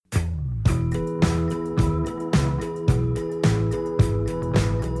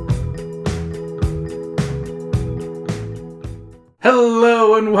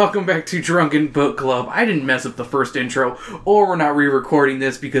Hello and welcome back to Drunken Book Club. I didn't mess up the first intro, or we're not re-recording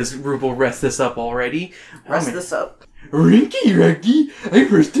this because Rube will rest this up already. This up. Rinky Ranky, I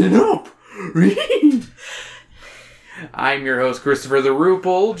pressed it up. I'm your host, Christopher the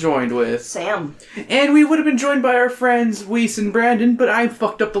Rupel, joined with Sam. And we would have been joined by our friends, Weiss and Brandon, but I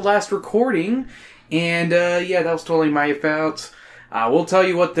fucked up the last recording. And, that was totally my fault. We'll tell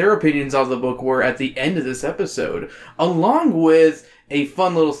you what their opinions on the book were at the end of this episode, along with a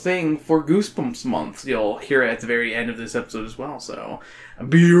fun little thing for Goosebumps month. You'll hear it at the very end of this episode as well, so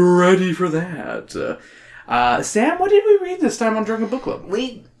be ready for that. Sam, what did we read this time on Drunken Book Club?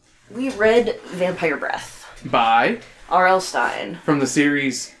 We read Vampire Breath. By? R.L. Stine. From the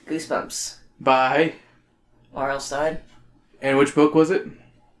series? Goosebumps. By? R.L. Stine. And which book was it?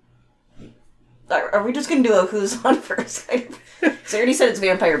 Are we just going to do a who's on first? So I already said it's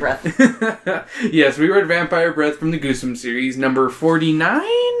Vampire Breath. Yes, we read Vampire Breath from the Goosebumps series, number 49?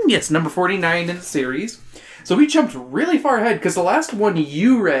 Yes, number 49 in the series. So we jumped really far ahead, because the last one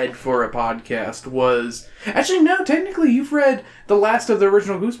you read for a podcast was... Actually, no, technically you've read the last of the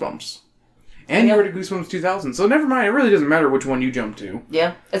original Goosebumps. And you read Goosebumps 2000, so never mind, it really doesn't matter which one you jump to.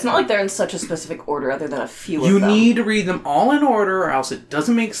 Yeah, it's not like they're in such a specific order other than a few of them. You need to read them all in order, or else it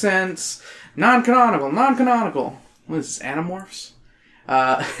doesn't make sense. Non-canonical. What is this, Animorphs?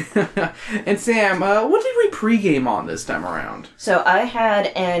 And Sam, what did we pregame on this time around? So I had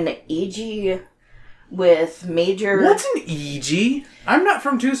an EG with major... What's an EG? I'm not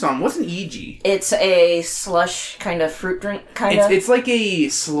from Tucson. What's an EG? It's a slush kind of fruit drink, kind of. It's like a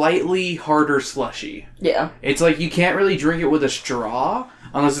slightly harder slushy. Yeah. It's like you can't really drink it with a straw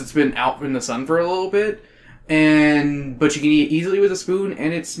unless it's been out in the sun for a little bit. But you can eat it easily with a spoon,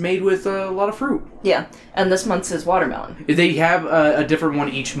 and it's made with a lot of fruit. Yeah, and this month's is watermelon. They have a different one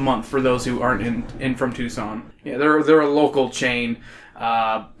each month for those who aren't in from Tucson. Yeah, they're a local chain.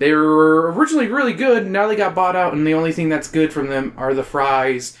 They were originally really good, and now they got bought out, and the only thing that's good from them are the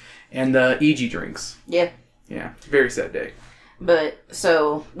fries and the EG drinks. Yeah. Yeah, very sad day. But,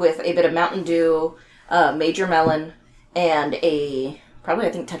 so, with a bit of Mountain Dew, Major Melon, and probably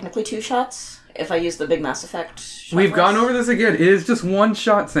I think technically 2 shots, if I use the big Mass Effect shot We've list. gone over this again. It is just one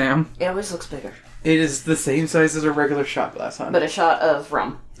shot, Sam. It always looks bigger. It is the same size as a regular shot glass, hon. But a shot of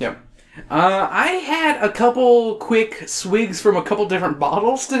rum. Yep. I had a couple quick swigs from a couple different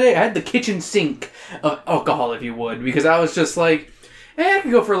bottles today. I had the kitchen sink of alcohol, if you would, because I was just like, I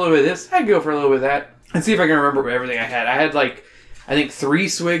could go for a little bit of this, I could go for a little bit of that, and see if I can remember everything I had. I had, I think 3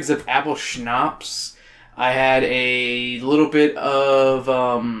 swigs of apple schnapps. I had a little bit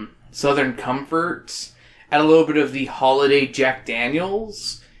of Southern Comfort, and a little bit of the Holiday Jack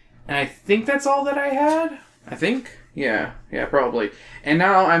Daniels, and I think that's all that I had. I think? Yeah, probably. And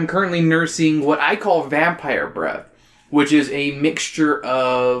now I'm currently nursing what I call Vampire Breath, which is a mixture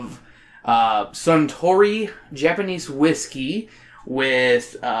of Suntory Japanese whiskey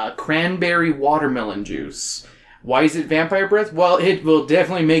with cranberry watermelon juice. Why is it Vampire Breath? Well, it will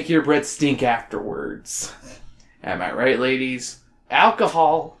definitely make your breath stink afterwards. Am I right, ladies?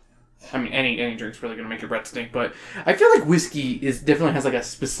 Alcohol. I mean, any drink's really going to make your breath stink, but I feel like whiskey definitely has a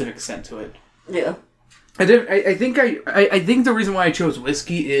specific scent to it. Yeah. I think the reason why I chose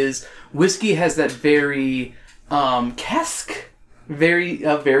whiskey is whiskey has that very cask,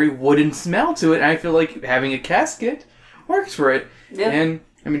 very wooden smell to it. And I feel like having a casket works for it. Yeah. And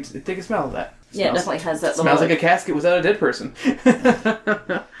I mean, take a smell of that. Yeah, it definitely has that. Smells like a casket without a dead person.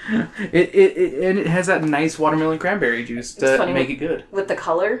 it has that nice watermelon cranberry juice to make it good. With the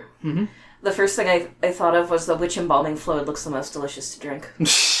color, the first thing I thought of was the witch embalming fluid looks the most delicious to drink.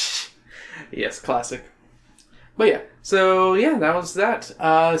 Yes, classic. But yeah, so yeah, that was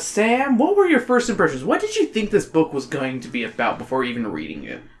that. Sam, what were your first impressions? What did you think this book was going to be about before even reading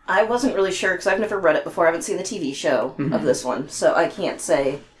it? I wasn't really sure, because I've never read it before. I haven't seen the TV show of this one, so I couldn't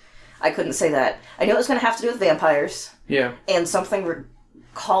say that. I knew it was going to have to do with vampires. Yeah. And something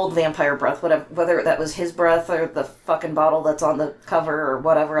called Vampire Breath, whether that was his breath or the fucking bottle that's on the cover or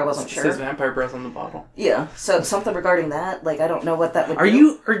whatever, I wasn't sure. It says Vampire Breath on the bottle. Yeah, so something regarding that, I don't know what that would Are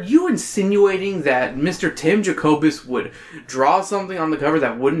you insinuating that Mr. Tim Jacobus would draw something on the cover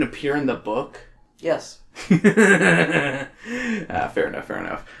that wouldn't appear in the book? Yes. Fair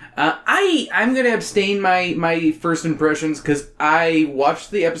enough. I'm going to abstain my first impressions because I watched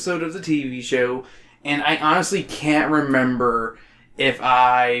the episode of the TV show, and I honestly can't remember if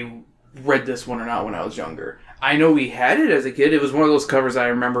I read this one or not when I was younger. I know we had it as a kid. It was one of those covers I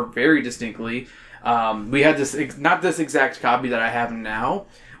remember very distinctly. We had this, not this exact copy that I have now,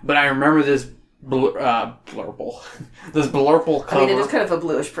 but I remember this blurple. This blurple cover. I mean, it is kind of a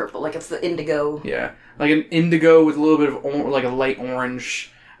bluish purple, like it's the indigo. Yeah, like an indigo with a little bit of like a light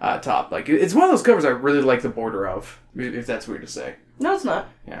orange top. Like it's one of those covers I really like the border of. If that's weird to say. No, it's not.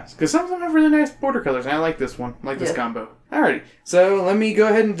 Yeah, because some of them have really nice border colors, and I like this one. I like this combo. Alrighty, so let me go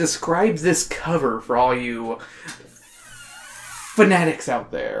ahead and describe this cover for all you fanatics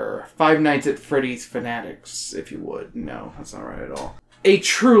out there. Five Nights at Freddy's fanatics, if you would. No, that's not right at all. A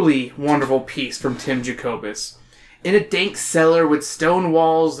truly wonderful piece from Tim Jacobus. In a dank cellar with stone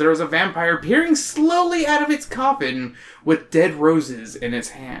walls, there is a vampire peering slowly out of its coffin with dead roses in its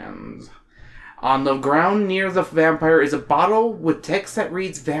hands. On the ground near the vampire is a bottle with text that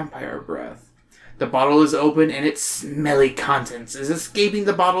reads vampire breath. The bottle is open and its smelly contents is escaping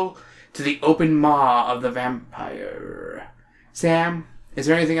the bottle to the open maw of the vampire. Sam, is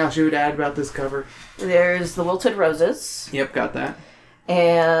there anything else you would add about this cover? There's the wilted roses. Yep, got that.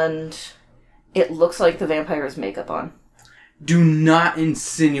 And it looks like the vampire's makeup on. Do not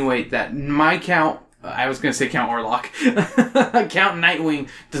insinuate that. My count, I was going to say Count Orlok. Count Nightwing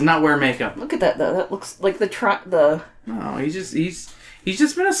does not wear makeup. Look at that, though. That looks like the... No, he's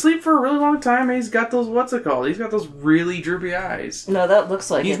just been asleep for a really long time, and he's got those, what's it called? He's got those really droopy eyes. No, that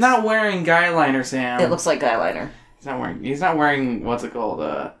looks like He's not wearing guy liner, Sam. It looks like guy liner. He's not wearing, what's it called,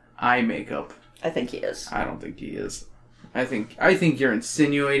 eye makeup. I think he is. I don't think he is. I think you're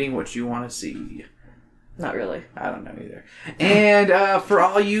insinuating what you want to see. Not really. I don't know either. And for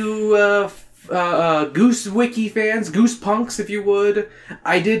all you Goose Wiki fans, Goose Punks, if you would,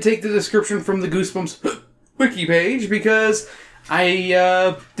 I did take the description from the Goosebumps wiki page because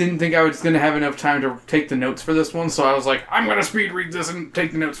I didn't think I was going to have enough time to take the notes for this one, so I was like, I'm going to speed read this and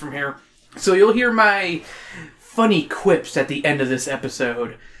take the notes from here. So you'll hear my funny quips at the end of this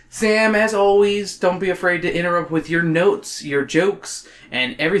episode. Sam, as always, don't be afraid to interrupt with your notes, your jokes,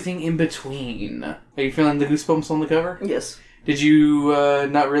 and everything in between. Are you feeling the goosebumps on the cover? Yes. Did you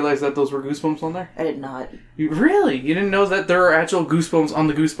not realize that those were goosebumps on there? I did not. Really? You didn't know that there are actual goosebumps on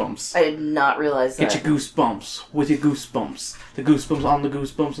the goosebumps? I did not realize that. Get your goosebumps with your goosebumps. The goosebumps on the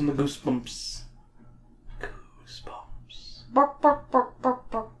goosebumps and the goosebumps. Goosebumps. Bark, bark, bark, bark,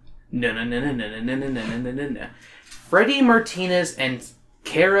 bark. No. Freddie Martinez and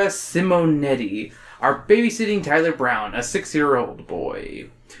Cara Simonetti are babysitting Tyler Brown, a 6-year-old boy.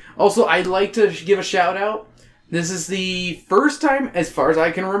 Also, I'd like to give a shout out. This is the first time, as far as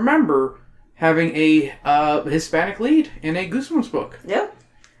I can remember, having a Hispanic lead in a Goosebumps book. Yeah.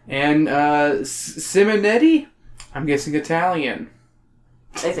 And Simonetti, I'm guessing Italian.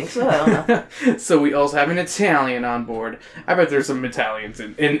 I think so, I don't know. So we also have an Italian on board. I bet there's some Italians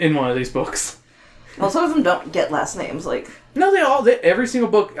in one of these books. Well, some of them don't get last names, like... No, every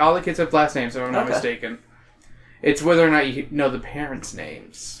single book, all the kids have last names, if I'm not mistaken. It's whether or not you know the parents'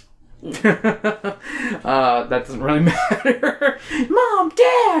 names. That doesn't really matter. Mom,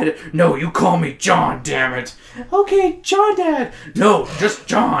 Dad! No, you call me John, damn it. Okay, John, Dad. No, just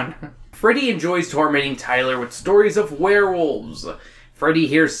John. Freddy enjoys tormenting Tyler with stories of werewolves. Freddy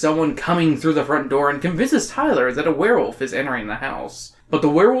hears someone coming through the front door and convinces Tyler that a werewolf is entering the house. But the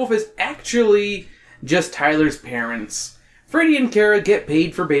werewolf is actually just Tyler's parents. Freddy and Kara get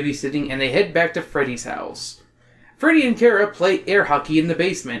paid for babysitting and they head back to Freddy's house. Freddy and Kara play air hockey in the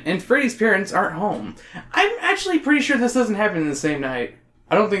basement and Freddy's parents aren't home. I'm actually pretty sure this doesn't happen in the same night.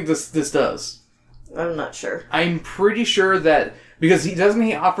 I don't think this does. I'm not sure. I'm pretty sure that, because he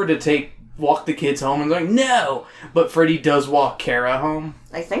offer to walk the kids home, and they're like, no! But Freddy does walk Kara home.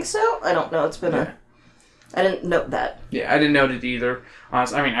 I think so? I don't know. It's been I didn't note that. Yeah, I didn't note it either.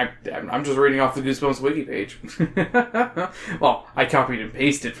 Honestly, I mean, I'm just reading off the Goosebumps wiki page. Well, I copied and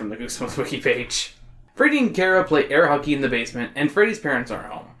pasted from the Goosebumps wiki page. Freddy and Kara play air hockey in the basement, and Freddy's parents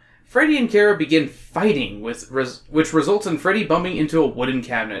aren't home. Freddy and Kara begin fighting, which results in Freddy bumping into a wooden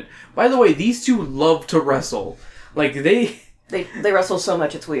cabinet. By the way, these two love to wrestle. Like, They wrestle so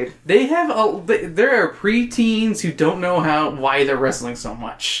much, it's weird. There are preteens who don't know why they're wrestling so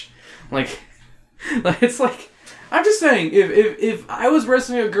much. Like, it's like, I'm just saying, if I was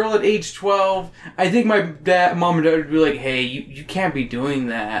wrestling a girl at age 12, I think my mom and dad would be like, hey, you can't be doing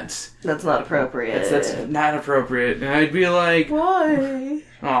that. That's not appropriate. That's not appropriate. And I'd be like, why?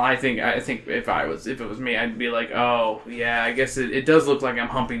 Well, I think if it was me, I'd be like, oh, yeah, I guess it does look like I'm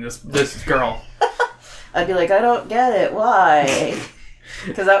humping this girl. I'd be like, I don't get it. Why?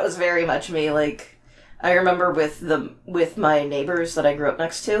 Because that was very much me. Like, I remember with my neighbors that I grew up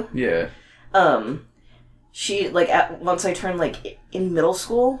next to. Yeah. She, like, once I turned, like, in middle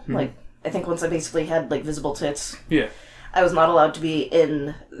school, like, I think once I basically had, like, visible tits. Yeah. I was not allowed to be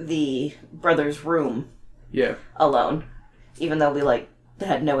in the brother's room. Yeah. Alone. Even though we, like,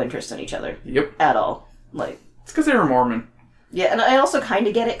 had no interest in each other. Yep. At all. Like, it's because they were Mormon. Yeah, and I also kind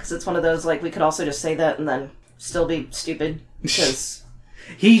of get it, because it's one of those, like, we could also just say that and then still be stupid, because...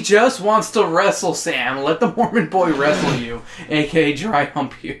 He just wants to wrestle, Sam. Let the Mormon boy wrestle you, a.k.a. dry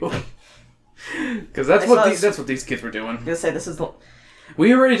hump you. Because that's what these kids were doing. I was gonna say, this is the...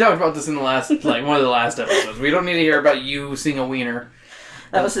 We already talked about this in the last, one of the last episodes. We don't need to hear about you seeing a wiener.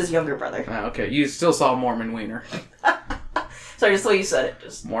 That was his younger brother. Okay, you still saw Mormon wiener. Sorry, just the way you said it.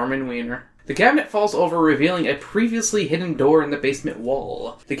 Just Mormon wiener. The cabinet falls over, revealing a previously hidden door in the basement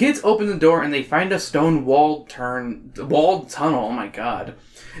wall. The kids open the door and they find a stone walled tunnel. Oh my god.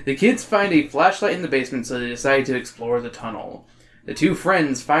 The kids find a flashlight in the basement, so they decide to explore the tunnel. The two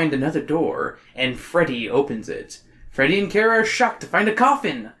friends find another door, and Freddy opens it. Freddy and Kara are shocked to find a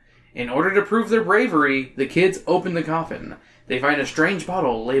coffin. In order to prove their bravery, the kids open the coffin. They find a strange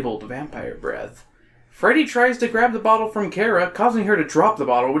bottle labeled vampire breath. Freddy tries to grab the bottle from Kara, causing her to drop the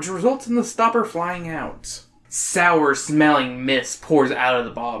bottle, which results in the stopper flying out. Sour-smelling mist pours out of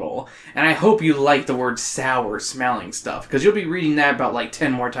the bottle. And I hope you like the word sour-smelling stuff, because you'll be reading that about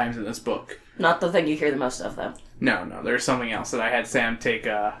 10 more times in this book. not the thing you hear the most of, though. No, there's something else that I had Sam take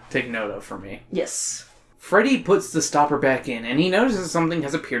note of for me. Yes. Freddy puts the stopper back in, and he notices something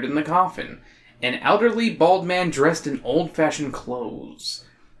has appeared in the coffin. An elderly, bald man dressed in old-fashioned clothes.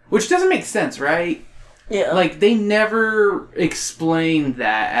 Which doesn't make sense, right? Yeah. They never explain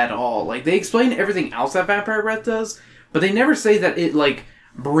that at all. They explain everything else that Vampire Breath does, but they never say that it,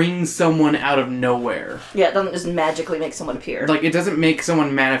 brings someone out of nowhere. Yeah, it doesn't just magically make someone appear. It doesn't make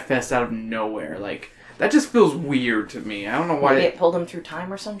someone manifest out of nowhere. That just feels weird to me. I don't know why. Maybe it pulled him through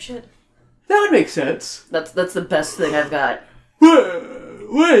time or some shit? That would make sense. That's the best thing I've got.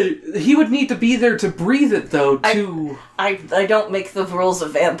 Wait, he would need to be there to breathe it, though, too. I don't make the rules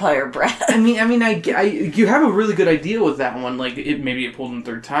of Vampire Breath. I mean, you have a really good idea with that one. Maybe it pulled him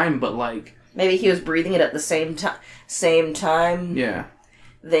through time, but maybe he was breathing it at the same time. Yeah.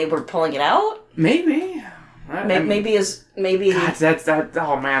 They were pulling it out. Maybe. Maybe. God, that's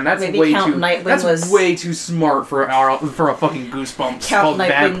oh man, that's maybe way Count too. Nightwing that's way too smart for a fucking Goosebumps called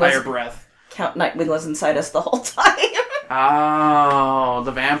Vampire Breath. Count Nightwing was inside us the whole time. Oh,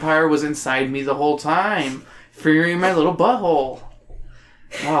 the vampire was inside me the whole time, fearing my little butthole.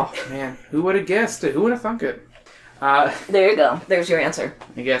 Oh, man. Who would have guessed it? Who would have thunk it? There you go. There's your answer.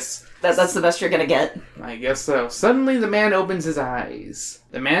 I guess. That's the best you're gonna get. I guess so. Suddenly, the man opens his eyes.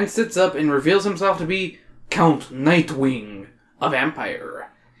 The man sits up and reveals himself to be Count Nightwing, a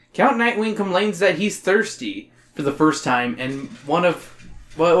vampire. Count Nightwing complains that he's thirsty for the first time, and one of...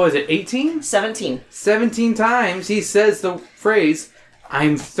 What was it, 18? 17. 17 times he says the phrase,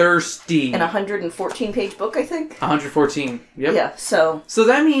 I'm thirsty. In a 114-page book, I think? 114, yep. Yeah, so... So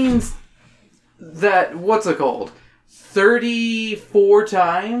that means that, what's it called? 34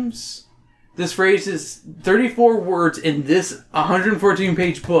 times? This phrase is 34 words in this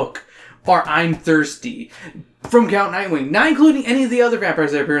 114-page book are I'm thirsty. From Count Nightwing. Not including any of the other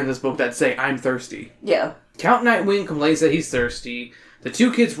vampires that appear in this book that say I'm thirsty. Yeah. Count Nightwing complains that he's thirsty. The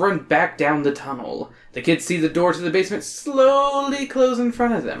two kids run back down the tunnel. The kids see the door to the basement slowly close in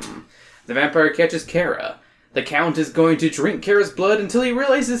front of them. The vampire catches Kara. The Count is going to drink Kara's blood until he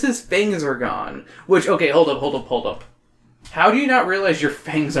realizes his fangs are gone. Which, okay, hold up. How do you not realize your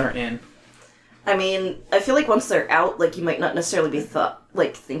fangs are in? I mean, I feel like once they're out, you might not necessarily be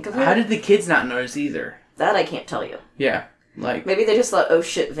think of it. How did the kids not notice either? That I can't tell you. Yeah. Maybe they just thought, oh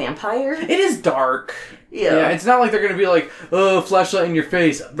shit, vampire? It is dark. Yeah. It's not like they're going to be like, oh, flashlight in your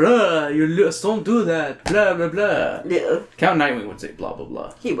face. Blah, don't do that. Blah, blah, blah. Yeah. Count Nightwing would say blah, blah,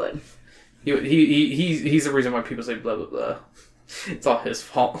 blah. He would. He's the reason why people say blah, blah, blah. It's all his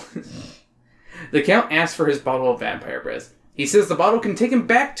fault. The Count asks for his bottle of vampire breath. He says the bottle can take him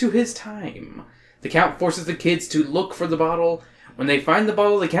back to his time. The Count forces the kids to look for the bottle. When they find the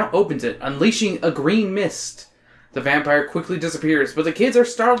bottle, the Count opens it, unleashing a green mist. The vampire quickly disappears, but the kids are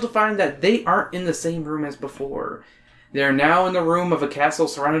startled to find that they aren't in the same room as before. They are now in the room of a castle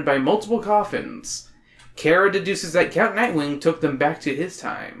surrounded by multiple coffins. Kara deduces that Count Nightwing took them back to his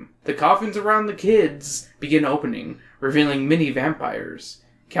time. The coffins around the kids begin opening, revealing many vampires.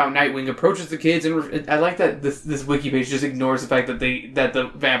 Count Nightwing approaches the kids, and I like that this wiki page just ignores the fact that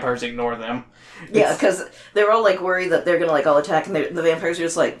the vampires ignore them. Yeah, because they're all worried that they're gonna all attack, and the vampires are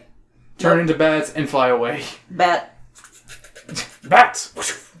just turn into bats and fly away. Bat. Bats!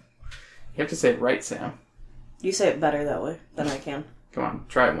 You have to say it right, Sam. You say it better that way than I can. Come on,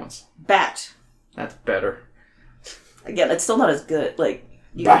 try it once. Bat. That's better. Again, it's still not as good.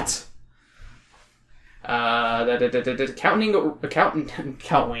 Bat!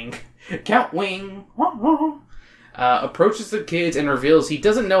 Count Wing. approaches the kids and reveals he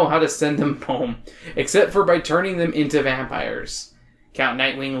doesn't know how to send them home, except for by turning them into vampires. Count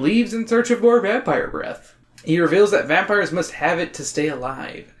Nightwing leaves in search of more vampire breath. He reveals that vampires must have it to stay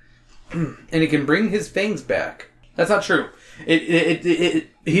alive, and it can bring his fangs back. That's not true.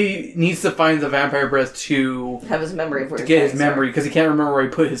 He needs to find the vampire breath to have his memory of where to get his memory, because he can't remember where he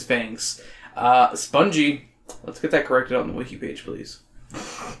put his fangs. Spongy, let's get that corrected on the wiki page, please.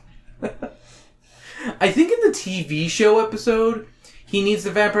 I think in the TV show episode, he needs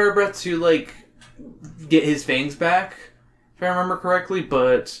the vampire breath to, like, get his fangs back, if I remember correctly,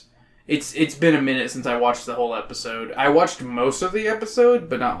 but it's been a minute since I watched the whole episode. I watched most of the episode,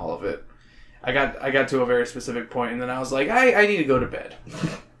 but not all of it. I got to a very specific point, and then I was like, I need to go to bed.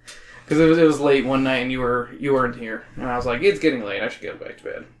 Because it was late one night, and you weren't here. And I was like, it's getting late, I should go back to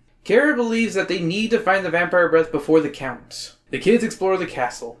bed. Kara believes that they need to find the vampire breath before the count. The kids explore the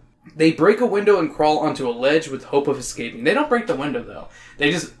castle. They break a window and crawl onto a ledge with hope of escaping. They don't break the window, though.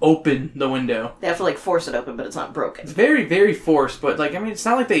 They just open the window. They have to, like, force it open, but it's not broken. It's very, very forced, but, like, I mean, it's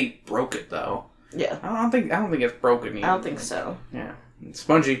not like they broke it, though. Yeah. I don't think it's broken either. I don't think so. Yeah.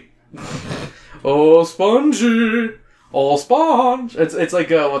 Spongy. Oh, Spongy! Oh, Sponge! It's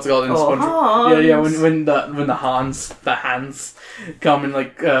like, what's it called in SpongeBob? Hans. Yeah, when the Hans come and,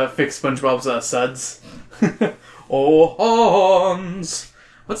 like, fix SpongeBob's suds. Oh, Hans!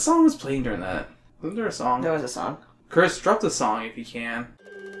 What song was playing during that? Wasn't there a song? There was a song. Chris, drop the song if you can.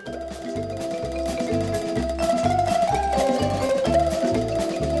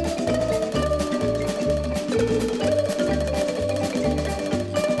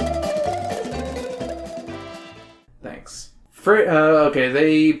 Thanks. Okay,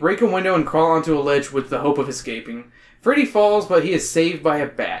 they break a window and crawl onto a ledge with the hope of escaping. Freddy falls, but he is saved by a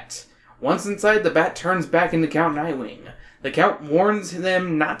bat. Once inside, the bat turns back into Count Nightwing. The Count warns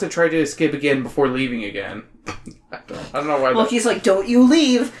them not to try to escape again before leaving again. I don't know why. Well, he's like, don't you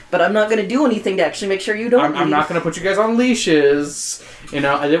leave, but I'm not going to do anything to actually make sure you don't leave. I'm not going to put you guys on leashes. You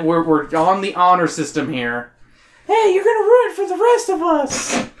know, we're on the honor system here. Hey, you're going to ruin it for the rest of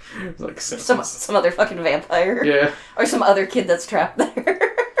us. Like some other fucking vampire. Yeah. Or some other kid that's trapped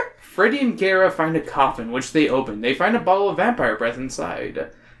there. Freddy and Kara find a coffin, which they open. They find a bottle of vampire breath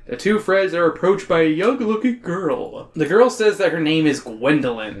inside. The two Freds are approached by a young-looking girl. The girl says that her name is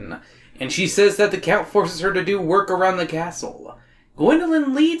Gwendolyn, and she says that the Count forces her to do work around the castle.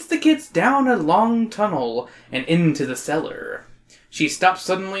 Gwendolyn leads the kids down a long tunnel and into the cellar. She stops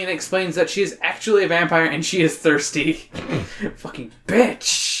suddenly and explains that she is actually a vampire and she is thirsty. Fucking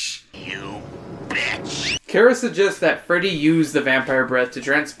bitch! You bitch! Kara suggests that Freddy use the vampire breath to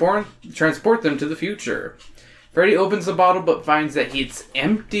transport them to the future. Freddy opens the bottle but finds that it's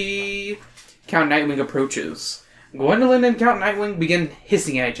empty. Count Nightwing approaches. Gwendolyn and Count Nightwing begin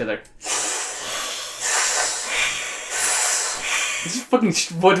hissing at each other. This is fucking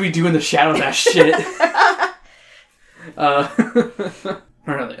what do we do in the shadow of that shit?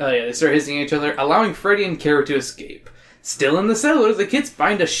 They start hissing at each other, allowing Freddy and Kara to escape. Still in the cellar, the kids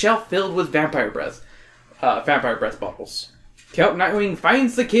find a shelf filled with vampire breath bottles. Count Nightwing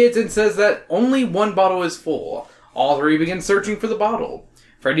finds the kids and says that only one bottle is full. All three begin searching for the bottle.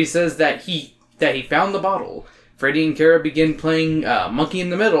 Freddy says that he found the bottle. Freddy and Kara begin playing Monkey in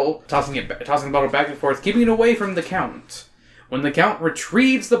the Middle, tossing the bottle back and forth, keeping it away from the Count. When the Count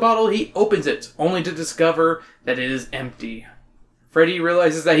retrieves the bottle, he opens it, only to discover that it is empty. Freddy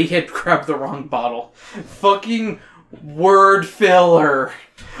realizes that he had grabbed the wrong bottle. Fucking word filler.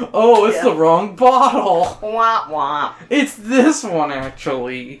 Oh, it's the wrong bottle. Wah, wah. It's this one,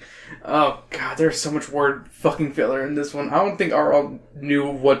 actually. Oh, God, there's so much word fucking filler in this one. I don't think R.L. knew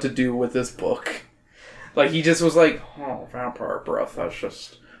what to do with this book. Like, he just was like, oh, vampire breath,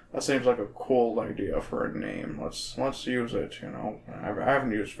 that seems like a cool idea for a name. Let's use it, you know. I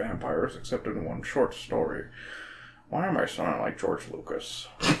haven't used vampires except in one short story. Why am I sounding like George Lucas?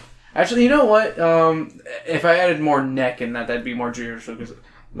 Actually, you know what? If I added more neck in that, that'd be more George Lucas.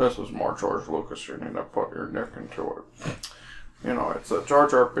 This is more George Lucas. You need to put your neck into it. You know, it's a Jar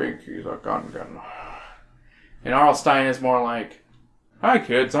Jar Binks. He's a Gungan. And R.L. Stine is more like, hi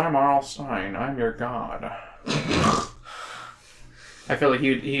kids, I'm R.L. Stine. I'm your god. I feel like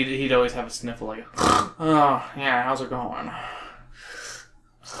he'd always have a sniffle like, oh yeah, how's it going?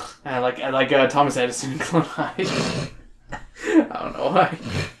 Like Thomas Edison in Clone High. I don't know why.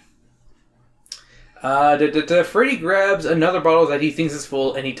 Freddy grabs another bottle that he thinks is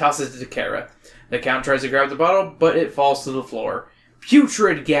full and he tosses it to Kara. The Count tries to grab the bottle, but it falls to the floor.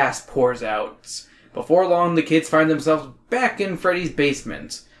 Putrid gas pours out. Before long, the kids find themselves back in Freddy's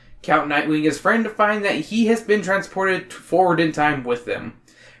basement. Count Nightwing is frightened to find that he has been transported forward in time with them.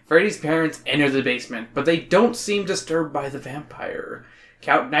 Freddy's parents enter the basement, but they don't seem disturbed by the vampire.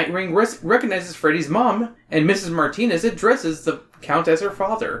 Count Nightwing recognizes Freddy's mom, and Mrs. Martinez addresses the Count as her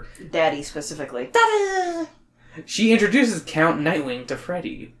father. Daddy, specifically. Daddy! She introduces Count Nightwing to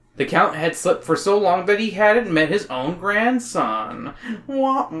Freddy. The Count had slept for so long that he hadn't met his own grandson.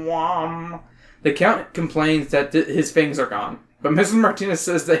 Wah wah. The Count complains that his fangs are gone, but Mrs. Martinez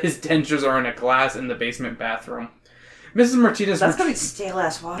says that his dentures are in a glass in the basement bathroom. Mrs. Martinez... That's gotta be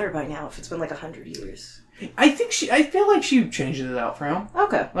stale-ass water by now if it's been like 100 years. I feel like she changes it out for him.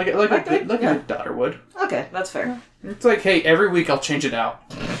 Okay. Like a good daughter would. Okay, that's fair. It's like, hey, every week I'll change it out.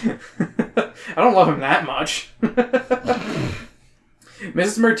 I don't love him that much.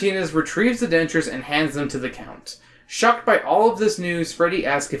 Mrs. Martinez retrieves the dentures and hands them to the Count. Shocked by all of this news, Freddy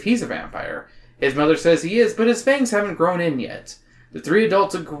asks if he's a vampire. His mother says he is, but his fangs haven't grown in yet. The three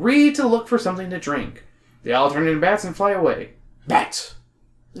adults agree to look for something to drink. They all turn into bats and fly away. Bats!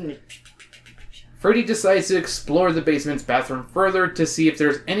 Freddy decides to explore the basement's bathroom further to see if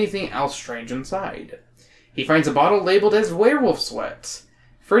there's anything else strange inside. He finds a bottle labeled as werewolf sweat.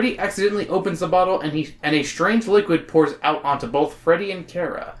 Freddy accidentally opens the bottle and a strange liquid pours out onto both Freddy and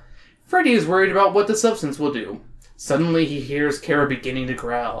Kara. Freddy is worried about what the substance will do. Suddenly he hears Kara beginning to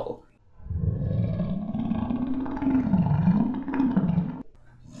growl.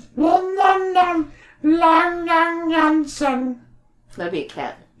 That'd be a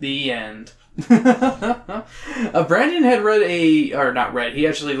cat. The end. Brandon had he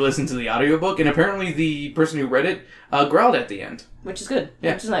actually listened to the audiobook, and apparently the person who read it growled at the end. Which is good.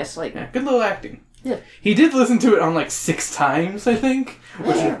 Yeah. Which is nice. Yeah, good little acting. Yeah. He did listen to it on like 6 times, I think.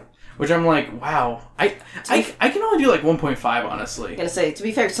 Which I'm like, wow. I can only do like 1.5, honestly. I gotta say, to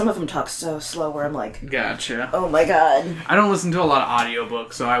be fair, some of them talk so slow where I'm like... Gotcha. Oh my god. I don't listen to a lot of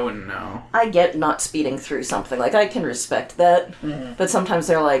audiobooks, so I wouldn't know. I get not speeding through something. Like, I can respect that. Mm-hmm. But sometimes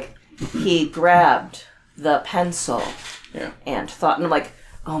they're like, he grabbed the pencil and thought... And I'm like,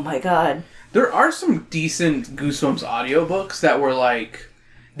 oh my god. There are some decent Goosebumps audiobooks that were like...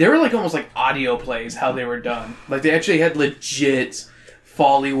 They were like almost like audio plays, how they were done. Like, they actually had legit...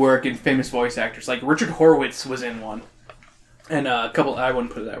 Foley work and famous voice actors. Like, Richard Horowitz was in one. And a couple... I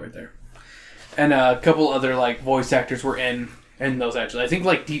wouldn't put it that right there. And a couple other, like, voice actors were in those, actually. I think,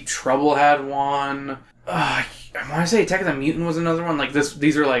 like, Deep Trouble had one. I want to say Attack of the Mutant was another one. Like,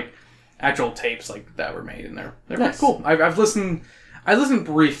 these are, like, actual tapes, like, that were made in there. They're nice. Pretty cool. I've listened... I listened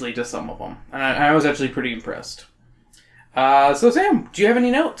briefly to some of them. And I was actually pretty impressed. So, Sam, do you have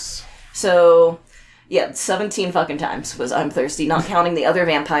any notes? So... Yeah, 17 fucking times was I'm thirsty, not counting the other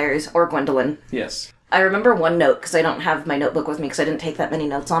vampires or Gwendolyn. Yes. I remember one note, because I don't have my notebook with me, because I didn't take that many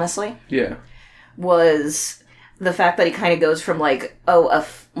notes, honestly. Yeah. Was the fact that he kind of goes from, like,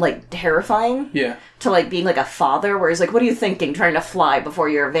 terrifying. Yeah. To, like, being, like, a father, where he's like, what are you thinking, trying to fly before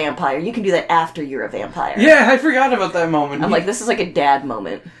you're a vampire? You can do that after you're a vampire. Yeah, I forgot about that moment. I'm like, this is like a dad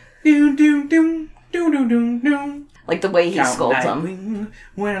moment. Doom, doom, doom, doom, doom, doom, doom. Like, the way he Count scolds him.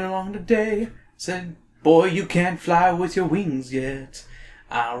 Went along the day, said... Boy, you can't fly with your wings yet.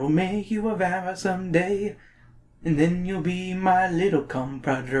 I will make you a vampire someday, and then you'll be my little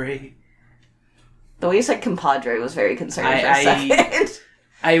compadre. The way you said compadre was very concerning for a second.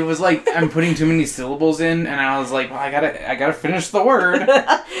 I was like, I'm putting too many syllables in, and I was like, well, I gotta finish the word.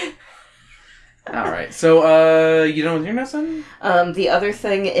 Alright, so, you done with your notes then? The other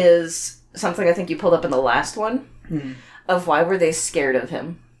thing is something I think you pulled up in the last one, of why were they scared of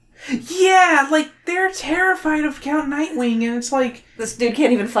him? Yeah, like, they're terrified of Count Nightwing, and it's like... This dude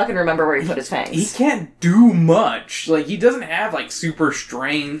can't even fucking remember where he put his fangs. He can't do much. Like, he doesn't have, like, super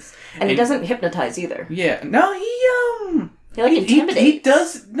strength. And he doesn't hypnotize either. Yeah. No, He, like, intimidates. He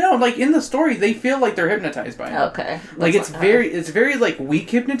does... No, like, in the story, they feel like they're hypnotized by him. Okay. Like, it's very, like,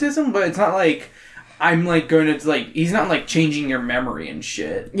 weak hypnotism, but it's not like... I'm, like, going to, like... He's not, like, changing your memory and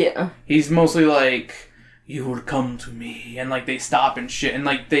shit. Yeah. He's mostly, like... You would come to me, and, like, they stop and shit, and,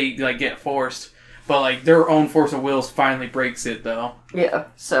 like, they, like, get forced. But, like, their own force of will finally breaks it, though. Yeah,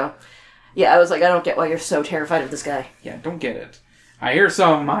 so... Yeah, I was like, I don't get why you're so terrified of this guy. Yeah, don't get it. Here's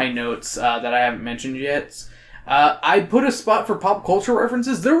some of my notes that I haven't mentioned yet. I put a spot for pop culture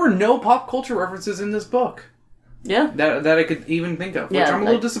references. There were no pop culture references in this book. Yeah. That I could even think of, which I'm a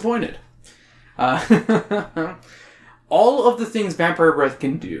little disappointed. All of the things Vampire Breath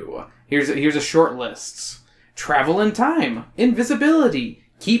can do. Here's a short list. Travel in time. Invisibility.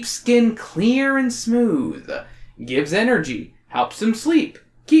 Keeps skin clear and smooth. Gives energy. Helps him sleep.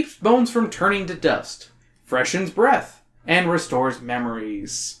 Keeps bones from turning to dust. Freshens breath. And restores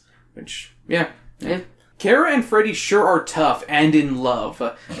memories. Which, yeah. Kara and Freddy sure are tough and in love.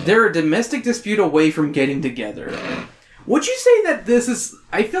 They're a domestic dispute away from getting together. Would you say that this is...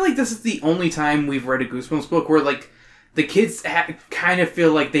 I feel like this is the only time we've read a Goosebumps book where, like, the kids kind of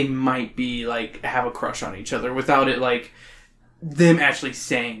feel like they might be, like, have a crush on each other without it, like, them actually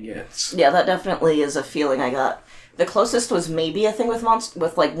saying it. Yeah, that definitely is a feeling I got. The closest was maybe a thing with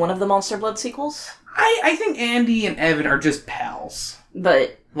like, one of the Monster Blood sequels. I think Andy and Evan are just pals.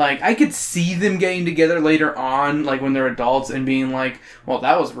 But... Like, I could see them getting together later on, like, when they're adults, and being like, well,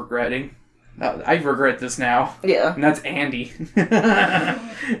 that was regretting. I regret this now. Yeah. And that's Andy.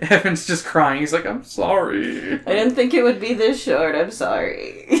 Evan's just crying. He's like, I'm sorry. I didn't think it would be this short. I'm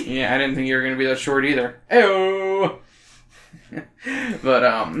sorry. Yeah, I didn't think you were going to be that short either. Ayo! But,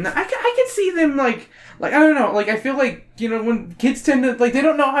 I could see them, like, I don't know, like, I feel like, you know, when kids tend to, like, they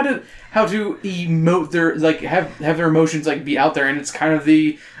don't know how to emote their, like, have their emotions, like, be out there, and it's kind of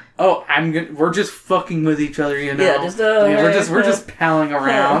the... Oh, we're just fucking with each other, you know? Yeah, just, we're just palling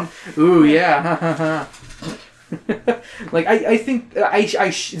around. Ooh, yeah. Like, I think,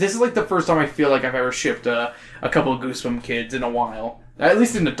 this is, like, the first time I feel like I've ever shipped a couple of Goosebumps kids in a while. At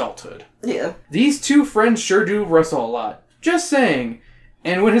least in adulthood. Yeah. These two friends sure do wrestle a lot. Just saying.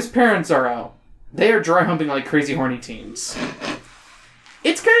 And when his parents are out, they are dry humping like crazy horny teens.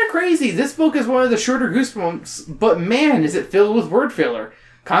 It's kind of crazy. This book is one of the shorter Goosebumps, but man, is it filled with word filler.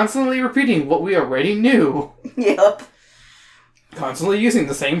 Constantly repeating what we already knew. Yep. Constantly using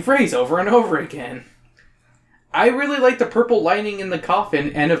the same phrase over and over again. I really like the purple lining in the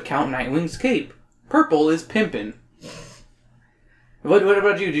coffin and of Count Nightwing's cape. Purple is pimpin'. What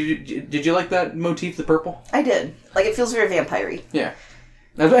about you? Did you like that motif, the purple? I did. Like, it feels very vampire-y. Yeah.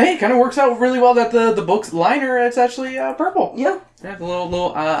 Hey, it kind of works out really well that the book's liner, it's actually purple. Yeah. Yeah, it's a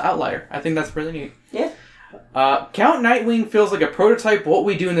little outlier. I think that's really neat. Yeah. Count Nightwing feels like a prototype What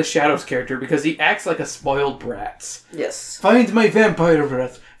We Do in the Shadows character because he acts like a spoiled brat. Yes. Find my vampire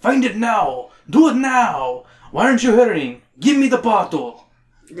breath. Find it now. Do it now. Why aren't you hurrying? Give me the bottle.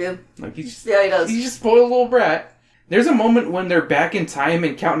 Yeah. Like he does. He's just spoiled little brat. There's a moment when they're back in time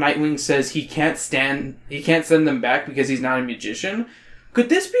and Count Nightwing says he can't send them back because he's not a magician. Could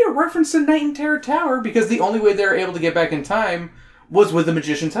this be a reference to Night in Terror Tower? Because the only way they're able to get back in time was with the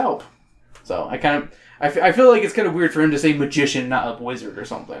magician's help. So I feel like it's kind of weird for him to say magician, not a wizard or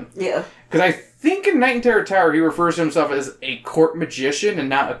something. Yeah. Because I think in Night in Terror Tower he refers to himself as a court magician and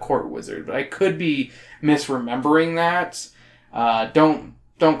not a court wizard. But I could be misremembering that. Don't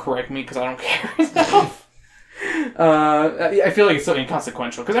correct me because I don't care enough. I feel like it's so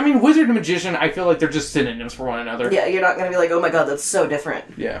inconsequential. Because, I mean, wizard and magician, I feel like they're just synonyms for one another. Yeah, you're not going to be like, oh my god, that's so different.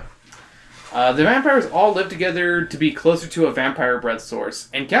 Yeah. The vampires all live together to be closer to a vampire breath source,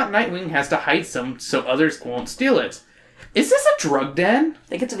 and Count Nightwing has to hide some so others won't steal it. Is this a drug den? I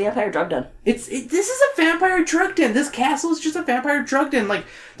think it's a vampire drug den. This is a vampire drug den. This castle is just a vampire drug den. Like,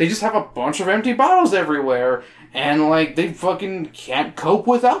 they just have a bunch of empty bottles everywhere, and, like, they fucking can't cope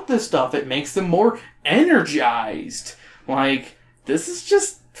without this stuff. It makes them more energized. Like, this is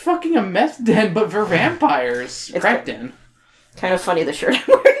just fucking a meth den, but for vampires. Crack den. Kind of funny the shirt I'm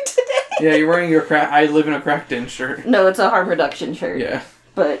wearing today. Yeah, you're wearing your I live in a crack den shirt. No, it's a harm reduction shirt. Yeah.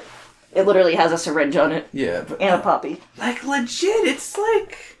 But it literally has a syringe on it. Yeah. But, and a poppy. Like, legit, it's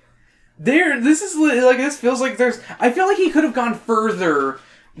like... This feels like there's... I feel like he could have gone further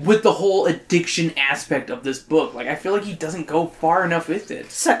with the whole addiction aspect of this book. Like, I feel like he doesn't go far enough with it.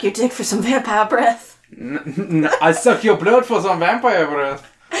 Suck your dick for some vampire breath. I suck your blood for some vampire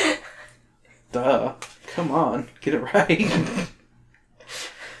breath. Duh. Come on. Get it right.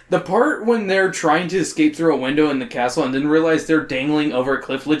 The part when they're trying to escape through a window in the castle and then realize they're dangling over a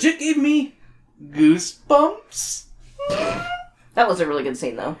cliff legit gave me goosebumps. That was a really good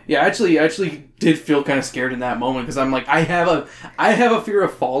scene, though. Yeah, I actually did feel kind of scared in that moment because I'm like, I have a fear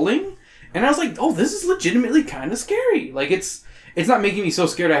of falling, and I was like, oh, this is legitimately kind of scary. Like it's not making me so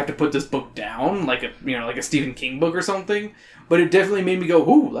scared I have to put this book down like a Stephen King book or something. But it definitely made me go,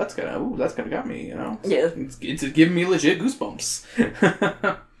 ooh, that's kind of got me, you know. Yeah, it's giving me legit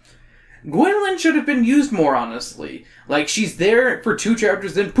goosebumps. Gwendolyn should have been used more, honestly. Like, she's there for 2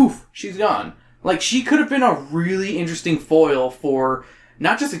 chapters, then poof, she's gone. Like, she could have been a really interesting foil for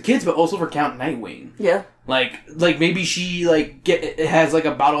not just the kids, but also for Count Nightwing. Yeah. Like maybe she has like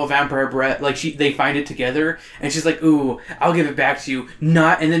a bottle of vampire breath. Like they find it together, and she's like, "Ooh, I'll give it back to you."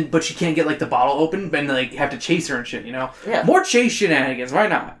 But she can't get like the bottle open, and like have to chase her and shit. You know? Yeah. More chase shenanigans. Why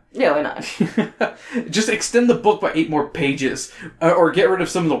not? Yeah, why not? Just extend the book by 8 more pages, or get rid of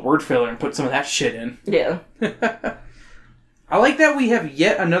some of the word filler and put some of that shit in. Yeah. I like that we have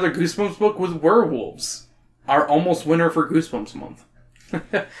yet another Goosebumps book with werewolves. Our almost winner for Goosebumps month.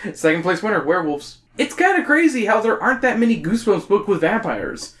 Second place winner, werewolves. It's kind of crazy how there aren't that many Goosebumps books with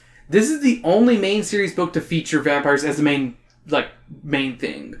vampires. This is the only main series book to feature vampires as the main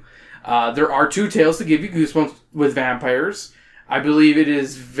thing. There are 2 tales to give you goosebumps with vampires. I believe it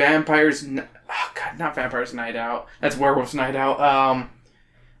is Vampires... not Vampires Night Out. That's Werewolves Night Out.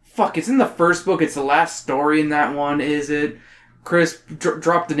 It's in the first book. It's the last story in that one, is it? Chris,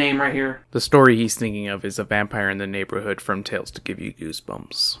 drop the name right here. The story he's thinking of is A Vampire in the Neighborhood from Tales to Give You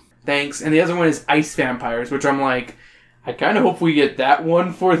Goosebumps. Thanks. And the other one is Ice Vampires, which I'm like, I kind of hope we get that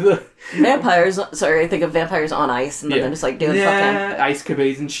one for the... Vampires, sorry, I think of Vampires on Ice, and then they're just like doing fucking... ice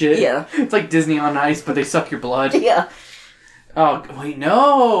capades and shit. Yeah. It's like Disney on Ice, but they suck your blood. Yeah. Oh, wait,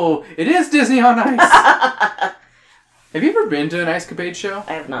 no! It is Disney on Ice! Have you ever been to an Ice Capade show?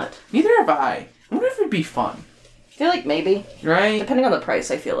 I have not. Neither have I. I wonder if it'd be fun. I feel like maybe. Right? Depending on the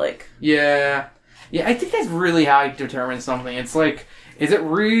price, I feel like. Yeah. Yeah, I think that's really how I determine something. It's like, is it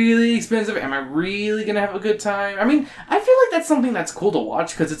really expensive? Am I really going to have a good time? I mean, I feel like that's something that's cool to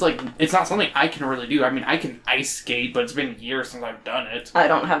watch, because it's like, it's not something I can really do. I mean, I can ice skate, but it's been years since I've done it. I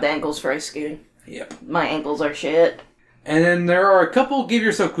don't have the ankles for ice skating. Yep. My ankles are shit. And then there are a couple Give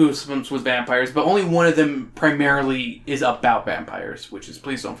Yourself Goosebumps with vampires, but only one of them primarily is about vampires, which is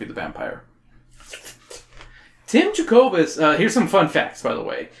Please Don't Feed the Vampire. Tim Jacobus, here's some fun facts, by the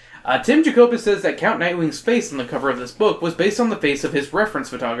way. Tim Jacobus says that Count Nightwing's face on the cover of this book was based on the face of his reference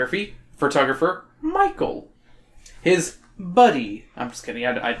photographer, Michael. His buddy. I'm just kidding,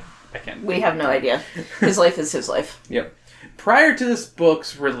 I can't. We have no idea. His life is his life. Yep. Prior to this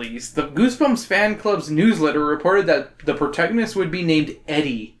book's release, the Goosebumps fan club's newsletter reported that the protagonist would be named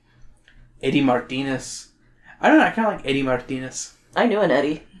Eddie. Eddie Martinez. I don't know, I kind of like Eddie Martinez. I knew an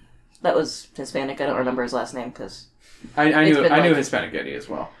Eddie. That was Hispanic. I don't remember his last name, because... I knew Hispanic Eddie as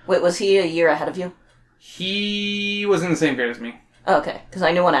well. Wait, was he a year ahead of you? He was in the same grade as me. Oh, okay, because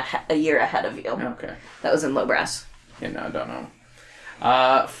I knew one a year ahead of you. Okay. That was in low brass. Yeah, no, I don't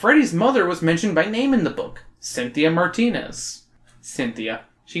know. Freddie's mother was mentioned by name in the book. Cynthia Martinez. Cynthia.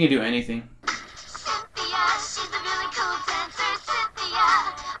 She can do anything. Cynthia, she's a really cool dancer. Cynthia,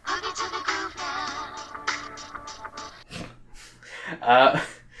 boogie to the groove now.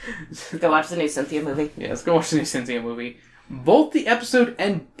 Go watch the new Cynthia movie. Yeah, let's go watch the new Cynthia movie. Both the episode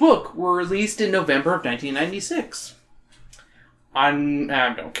and book were released in November of 1996. I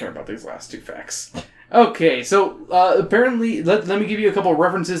don't care about these last 2 facts. Okay, so apparently, let me give you a couple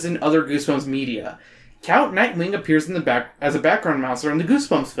references in other Goosebumps media. Count Nightwing appears in the as a background monster in the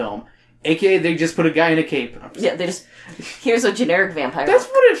Goosebumps film. AKA, they just put a guy in a cape. Yeah, they just... Here's a generic vampire. That's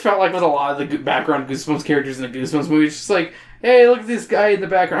what it felt like with a lot of the background Goosebumps characters in the Goosebumps movie. It's just like, hey, look at this guy in the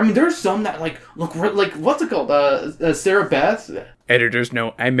background. I mean, there's some that, look like, what's it called? Sarah Beth? Editors,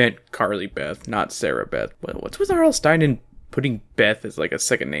 no, I meant Carly Beth, not Sarah Beth. What's with R.L. Stein in putting Beth as, a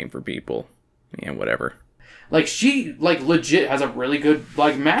second name for people? Yeah, whatever. She, legit has a really good,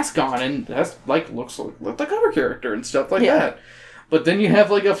 mask on, and that's, looks like the cover character and stuff like that. But then you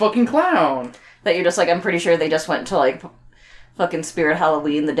have, a fucking clown. That you're just I'm pretty sure they just went to, fucking Spirit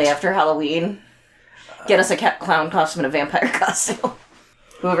Halloween the day after Halloween. Get us a clown costume and a vampire costume.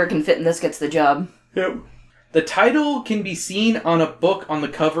 Whoever can fit in this gets the job. Yep. The title can be seen on a book on the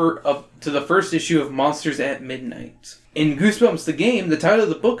cover to the first issue of Monsters at Midnight. In Goosebumps the game, the title of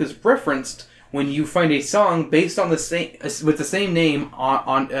the book is referenced when you find a song based on with the same name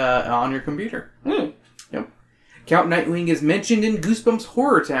on your computer. Yep. Count Nightwing is mentioned in Goosebumps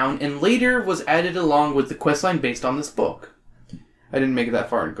Horror Town and later was added along with the questline based on this book. I didn't make it that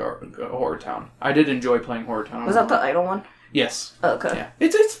far in Horror Town. I did enjoy playing Horror Town. Was that the idle one? Yes. Oh, okay. Yeah.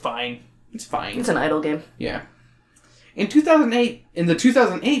 It's fine. It's fine. It's an idle game. Yeah. In the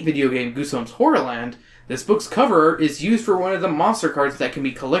 2008 video game Goosebumps Horrorland, this book's cover is used for one of the monster cards that can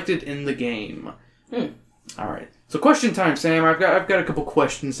be collected in the game. Alright. So question time, Sam. I've got a couple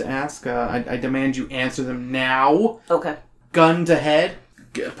questions to ask. I demand you answer them now. Okay. Gun to head.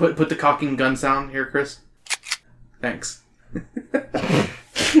 Put the cocking gun sound here, Chris. Thanks. I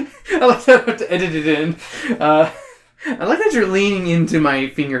like that I have to edit it in. I like that you're leaning into my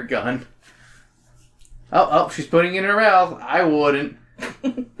finger gun. Oh, she's putting it in her mouth. I wouldn't.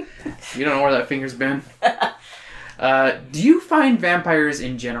 You don't know where that finger's been. Do you find vampires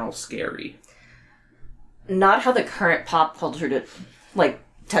in general scary? Not how the current pop culture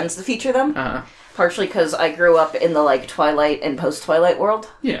tends to feature them. Uh-huh. Partially because I grew up in the Twilight and post-Twilight world.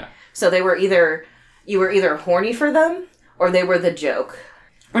 Yeah. So you were either horny for them or they were the joke.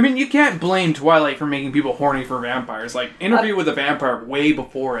 I mean, you can't blame Twilight for making people horny for vampires. Interview with a Vampire way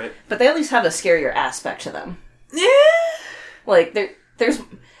before it. But they at least have a scarier aspect to them. Yeah.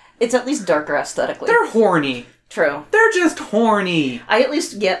 It's at least darker aesthetically. They're horny. True. They're just horny. I at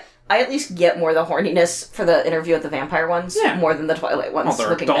least get I at least get more of the horniness for the Interview with the Vampire ones, Yeah. more than the Twilight ones. Well, they're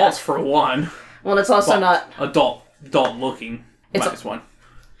looking adults back. for one. Well, it's also Well, not. adult looking. It's minus one.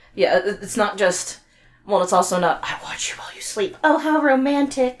 Yeah, it's not just. Well, it's also not. I watch you while you sleep. Oh, how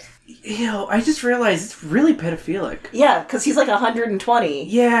romantic. Ew, I just realized it's really pedophilic. Yeah, because he's like 120.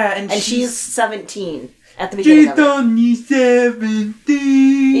 Yeah, And she's 17 at the beginning She's of it. only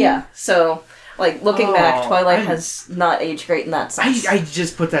 17. Yeah, so, like, looking back, Twilight I'm- has not aged great in that sense. I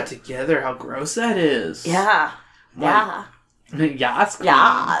just put that together, how gross that is. Yeah. Yeah. Yes, queen.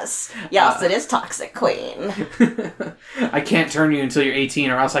 Yes. Yes, it is toxic, queen. I can't turn you until you're 18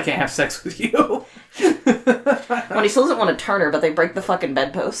 or else I can't have sex with you. When he still doesn't want to turn her, but they break the fucking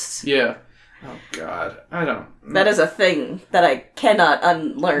bedposts. Yeah. Oh, God. I don't... That is a thing that I cannot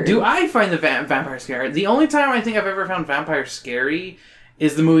unlearn. Do I find the vampire scary? The only time I think I've ever found vampire scary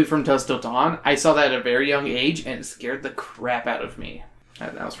is the movie From Dusk Till Dawn. I saw that at a very young age, and it scared the crap out of me.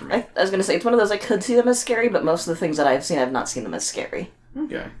 That was for me. I was going to say, it's one of those I could see them as scary, but most of the things that I've seen, I've not seen them as scary.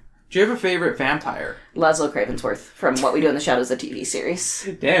 Okay. Do you have a favorite vampire? Laszlo Cravensworth from What We Do in the Shadows, the TV series.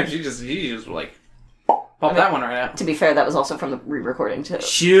 Damn, she just like pop that one right out. To be fair, that was also from the re-recording, too.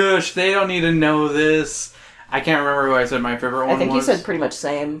 Shush, they don't need to know this. I can't remember who I said my favorite one was. I think you said pretty much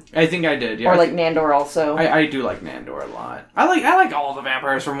same. I think I did, yeah. Or like Nandor also. I do like Nandor a lot. I like all the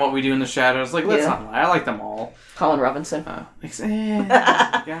vampires from What We Do in the Shadows. Like, let's not lie, I like them all. Colin Robinson.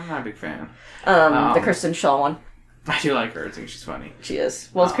 Yeah, I'm not a big fan. The Kristen Shaw one. I do like her. I think she's funny. She is.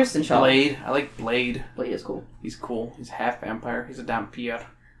 Well, it's Kristen Shaw. Blade. I like Blade. Blade is cool. He's cool. He's half vampire. He's a vampire.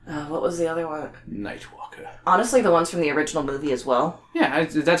 What was the other one? Nightwalker. Honestly, the ones from the original movie as well. Yeah,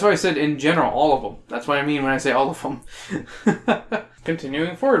 that's why I said in general, all of them. That's what I mean when I say all of them.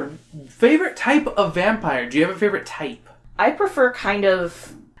 Continuing forward. Favorite type of vampire? Do you have a favorite type? I prefer kind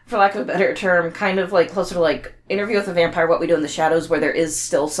of, for lack of a better term, kind of like closer to like Interview with the Vampire, What We Do in the Shadows, where there is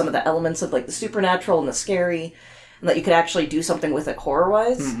still some of the elements of like the supernatural and the scary, and that you could actually do something with it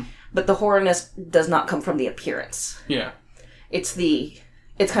horror-wise. But the horrorness does not come from the appearance. Yeah. It's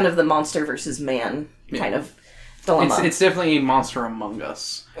kind of the monster versus man kind of dilemma. It's definitely a monster among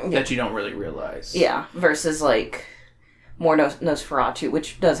us that you don't really realize. Yeah, versus like more Nosferatu,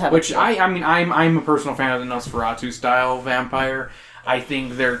 which does have I'm a personal fan of the Nosferatu style vampire. I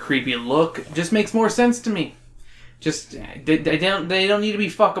think their creepy look just makes more sense to me. Just they don't need to be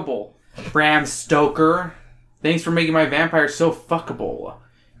fuckable. Bram Stoker, thanks for making my vampire so fuckable.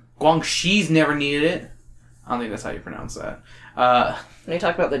 Guangxi's never needed it. I don't think that's how you pronounce that. When you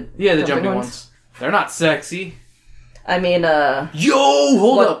talk about the jumping ones. They're not sexy. I mean, Yo,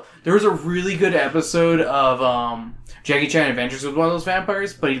 hold up. There was a really good episode of Jackie Chan Adventures with one of those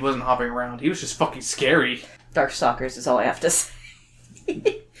vampires, but he wasn't hopping around. He was just fucking scary. Darkstalkers is all I have to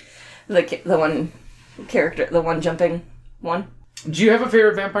say. the one character, the one jumping one. Do you have a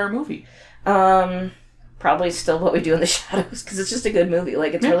favorite vampire movie? Probably still What We Do in the Shadows, because it's just a good movie.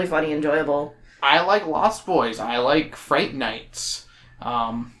 Like, it's really funny, enjoyable. I like Lost Boys. I like Fright Nights.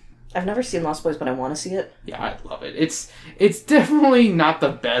 I've never seen Lost Boys, but I want to see it. Yeah, I love it. It's definitely not the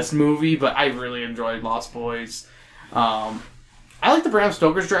best movie, but I really enjoyed Lost Boys. I like the Bram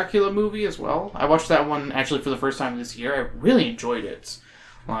Stoker's Dracula movie as well. I watched that one actually for the first time this year. I really enjoyed it.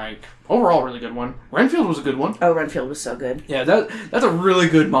 Like, overall, really good one. Renfield was a good one. Oh, Renfield was so good. Yeah, that's a really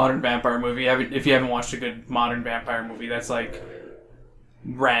good modern vampire movie. If you haven't watched a good modern vampire movie, that's like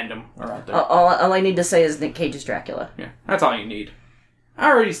random or out there. All I need to say is Nick Cage's Dracula. Yeah, that's all you need.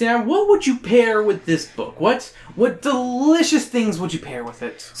 Alrighty, Sam, what would you pair with this book? What delicious things would you pair with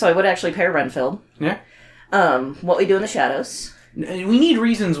it? So I would actually pair Renfield. Yeah? What We Do in the Shadows. We need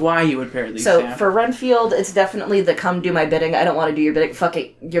reasons why you would pair these, So Sam. for Renfield, it's definitely the come do my bidding. I don't want to do your bidding. Fuck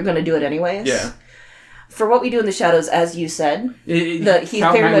it. You're going to do it anyways. Yeah. For What We Do in the Shadows, as you said, he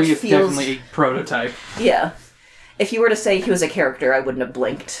Count very much is feels... definitely a prototype. Yeah. If you were to say he was a character, I wouldn't have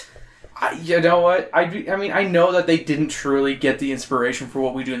blinked. You know what? I mean, I know that they didn't truly get the inspiration for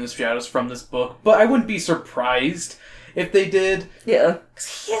What We Do in the Shadows from this book, but I wouldn't be surprised if they did. Yeah.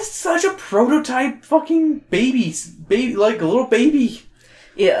 'Cause he is such a prototype fucking baby, like a little baby.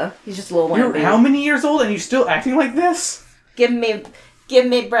 Yeah. He's just a little You're baby. how many years old and you're still acting like this? Give me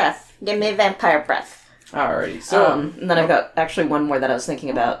breath. Give me vampire breath. Alrighty, so... and then I've got actually one more that I was thinking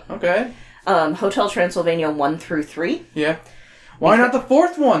about. Okay. Hotel Transylvania 1 through 3. Yeah. Why not the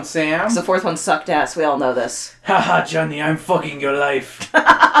fourth one, Sam? 'Cause the fourth one sucked ass. We all know this. Haha, Johnny, I'm fucking your life.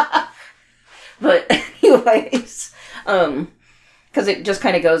 But anyways, because it just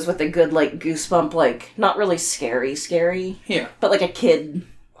kind of goes with a good, like, goosebump, like, not really scary, Yeah. but like a kid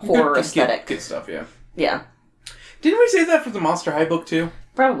horror Good aesthetic. Good stuff, yeah. Yeah, Didn't we say that for the Monster High book, too?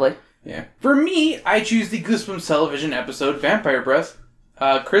 probably. Yeah. For me, I choose the Goosebumps television episode, Vampire Breath.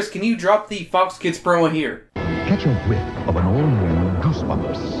 Chris, can you drop the Fox Kids promo here? Catch a whiff of an all-new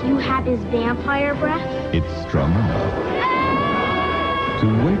Goosebumps. You have his vampire breath? It's strong enough to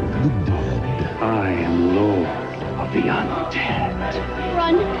wake the dead. I am Lord of the Undead.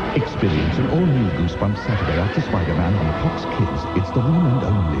 Run. Experience an all-new Goosebumps Saturday after Spider-Man on Fox Kids. It's the one and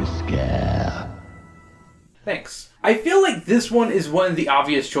only scare. Thanks. I feel like this one is one of the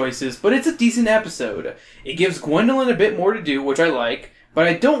obvious choices, but it's a decent episode. It gives Gwendolyn a bit more to do, which I like, but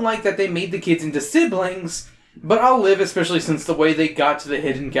I don't like that they made the kids into siblings, but I'll live, especially since the way they got to the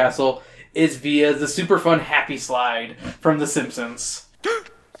Hidden Castle is via the super fun Happy Slide from The Simpsons.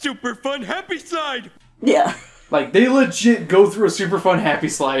 Super fun happy slide! Yeah. Like, they legit go through a super fun Happy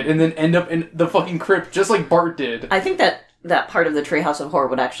Slide and then end up in the fucking crypt, just like Bart did. I think that part of the Treehouse of Horror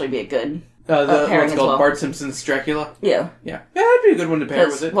would actually be a good What's pairing as called well. Bart Simpson's Dracula? Yeah. Yeah, that'd be a good one to pair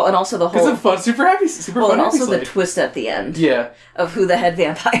with it. Well, and also the Because whole... of fun, super fun and Happy also Slide. the twist at the end. Yeah. Of who the head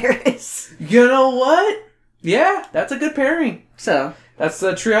vampire is. You know what? Yeah, that's a good pairing. So... That's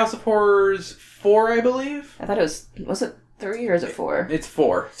the Treehouse of Horrors 4, I believe? I thought it was it 3 or is it 4? It's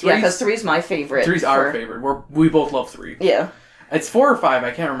 4. Yeah, because 3's my favorite. 3's our favorite. We both love 3. Yeah. It's 4 or 5,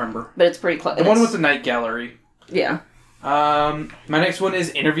 I can't remember. But it's pretty close. The one with the Night Gallery. Yeah. My next one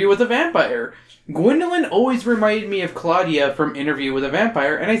is Interview with a Vampire. Gwendolyn always reminded me of Claudia from Interview with a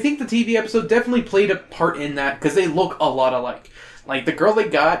Vampire, and I think the TV episode definitely played a part in that, because they look a lot alike. Like, the girl they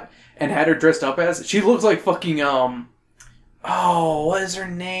got and had her dressed up as, she looks like fucking, what is her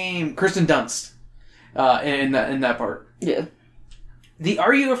name? Kirsten Dunst. In that part. Yeah. The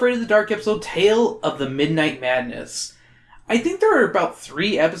Are You Afraid of the Dark episode, Tale of the Midnight Madness. I think there are about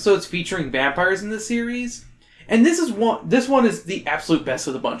 3 episodes featuring vampires in this series, and this one is the absolute best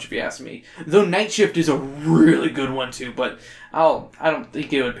of the bunch, if you ask me. Though Night Shift is a really good one too, but I don't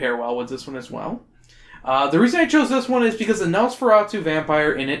think it would pair well with this one as well. The reason I chose this one is because the Nosferatu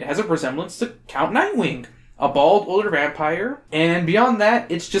vampire in it has a resemblance to Count Nightwing, a bald older vampire, and beyond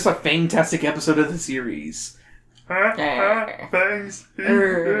that, it's just a fantastic episode of the series. Fangs.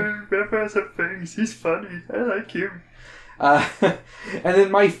 Vampires have fangs. He's funny. I like him. And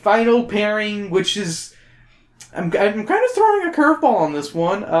then my final pairing, which is... I'm kind of throwing a curveball on this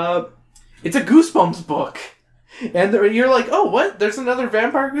one. It's a Goosebumps book. And you're like, oh, what? There's another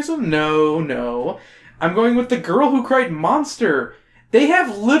vampire Goosebumps? No. I'm going with The Girl Who Cried Monster. They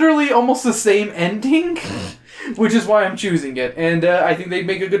have literally almost the same ending, which is why I'm choosing it. And I think they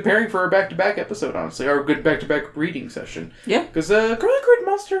make a good pairing for a back-to-back episode, honestly, or a good back-to-back reading session. Yeah. Because Girl Who Cried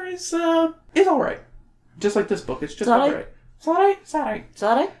Monster is alright. Just like this book, it's just alright. Sorry. Alright,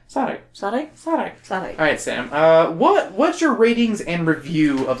 Sam. What's your ratings and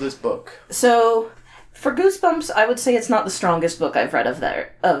review of this book? So, for Goosebumps, I would say it's not the strongest book I've read of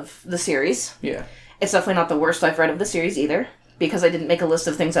the series. Yeah. It's definitely not the worst I've read of the series either, because I didn't make a list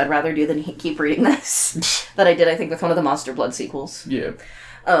of things I'd rather do than keep reading this. That I did, I think, with one of the Monster Blood sequels. Yeah.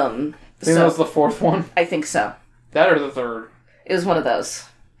 I think that was the 4th one. I think so. That or the 3rd. It was one of those.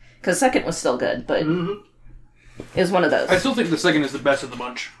 Because 2nd was still good, but it was one of those. I still think the 2nd is the best of the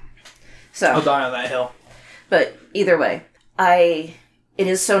bunch. So, I'll die on that hill. But either way, it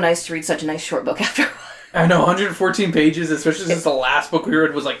is so nice to read such a nice short book after a while. I know, 114 pages, especially since the last book we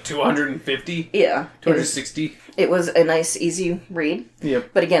read was like 250. Yeah. 260. It was a nice, easy read.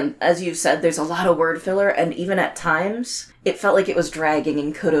 Yep. But again, as you've said, there's a lot of word filler, and even at times, it felt like it was dragging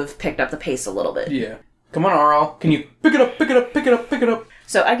and could have picked up the pace a little bit. Yeah. Come on, RL. Can you pick it up?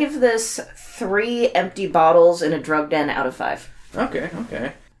 So I give this 3 empty bottles in a drug den out of 5. Okay.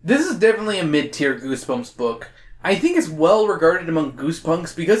 This is definitely a mid-tier Goosebumps book. I think it's well regarded among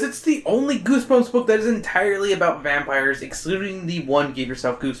Goosepunks because it's the only Goosebumps book that is entirely about vampires, excluding the one Give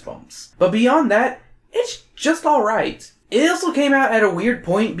Yourself Goosebumps. But beyond that, it's just alright. It also came out at a weird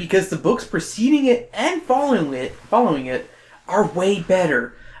point because the books preceding it and following it are way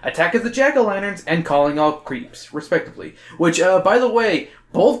better. Attack of the Jack-O-Lanterns and Calling All Creeps, respectively. Which, by the way,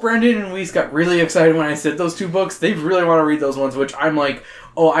 both Brendan and Weiss got really excited when I said those 2 books. They really want to read those ones, which I'm like,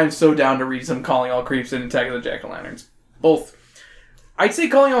 oh, I'm so down to read some Calling All Creeps and Attack of the Jack-O-Lanterns. Both. I'd say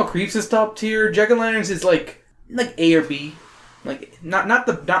Calling All Creeps is top tier. Jack-O-Lanterns is like A or B. Like, not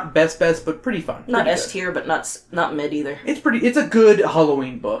best, but pretty fun. Not pretty S tier, but not mid either. It's a good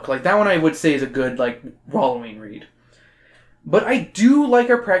Halloween book. Like, that one I would say is a good, Halloween read. But I do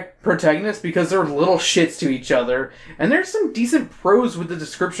like our protagonists because they're little shits to each other, and there's some decent prose with the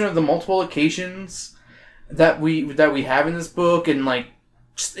description of the multiple occasions that we have in this book, and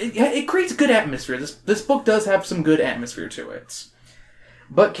it creates a good atmosphere. This book does have some good atmosphere to it.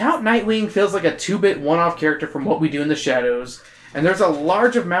 But Count Nightwing feels like a 2-bit one-off character from What We Do in the Shadows, and there's a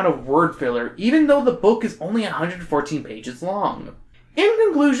large amount of word filler, even though the book is only 114 pages long. In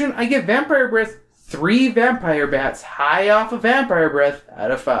conclusion, I give Vampire Breath 3 vampire bats high off of Vampire Breath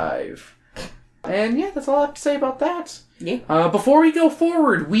out of 5. And yeah, that's all I have to say about that. Yeah. Before we go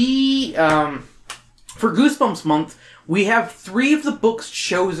forward, we, for Goosebumps month, we have 3 of the books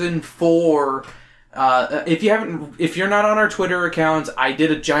chosen for, if you're not on our Twitter accounts, I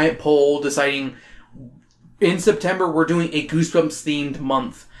did a giant poll deciding in September we're doing a Goosebumps themed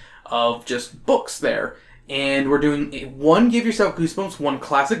month of just books there. And we're doing one Give Yourself Goosebumps, one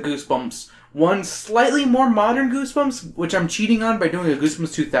classic Goosebumps, one slightly more modern Goosebumps, which I'm cheating on by doing a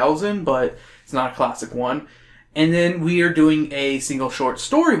Goosebumps 2000, but it's not a classic one. And then we are doing a single short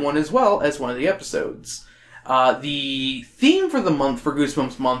story one as well as one of the episodes. The theme for the month, for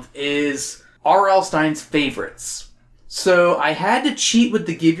Goosebumps month, is R.L. Stine's favorites. So I had to cheat with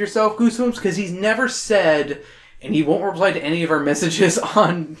the Give Yourself Goosebumps because he's never said, and he won't reply to any of our messages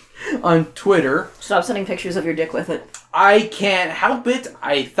on Twitter. Stop sending pictures of your dick with it. I can't help it.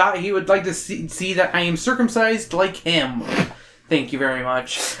 I thought he would like to see that I am circumcised like him. Thank you very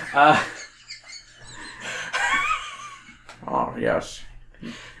much. Oh, yes.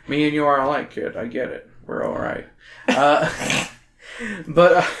 Me and you are alike, kid. I get it. We're alright.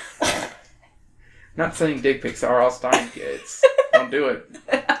 But, not sending dick pics to R.L. Stein kids. Don't do it.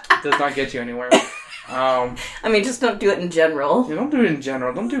 It does not get you anywhere. I mean, just don't do it in general. Yeah, don't do it in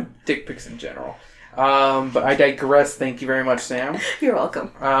general. Don't do dick pics in general. But I digress. Thank you very much, Sam. You're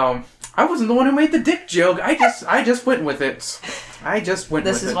welcome. I wasn't the one who made the dick joke. I just went with it.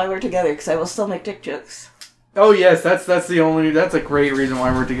 This is why we're together, because I will still make dick jokes. Oh yes, that's a great reason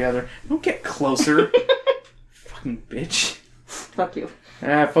why we're together. Don't get closer. Fucking bitch. Fuck you.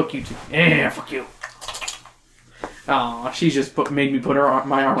 Fuck you too. Fuck you. Oh, she just made me put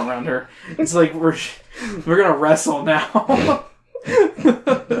my arm around her. It's like we're gonna wrestle now.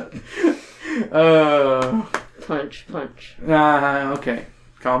 Punch. Okay.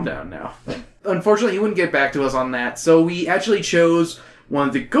 Calm down now. Unfortunately, he wouldn't get back to us on that, so we actually chose one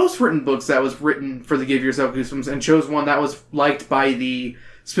of the ghost-written books that was written for the Give Yourself Goosebumps, and chose one that was liked by the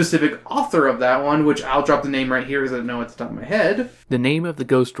specific author of that one, which I'll drop the name right here because I don't know at the top of my head. The name of the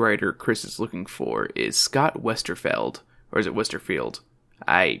ghostwriter Chris is looking for is Scott Westerfeld. Or is it Westerfield?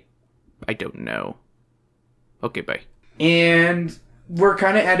 I don't know. Okay, bye. And we're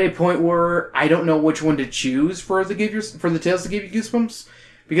kind of at a point where I don't know which one to choose for the Tales to Give You Goosebumps.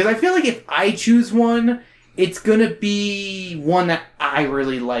 Because I feel like if I choose one, it's gonna be one that I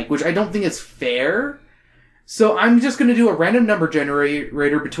really like, which I don't think is fair. So I'm just going to do a random number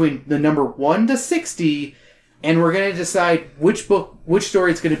generator between the number 1 to 60, and we're going to decide which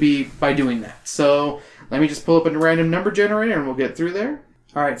story it's going to be by doing that. So let me just pull up a random number generator, and we'll get through there.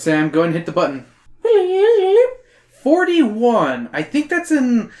 All right, Sam, go ahead and hit the button. 41. I think that's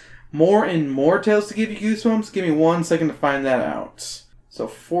in More and More Tales to Give You Goosebumps. Give me 1 second to find that out. So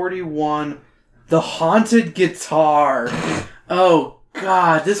 41. The Haunted Guitar. Oh,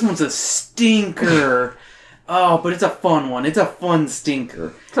 God, this one's a stinker. Oh, but it's a fun one. It's a fun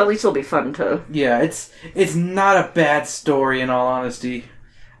stinker. So at least it'll be fun too. Yeah, it's not a bad story in all honesty.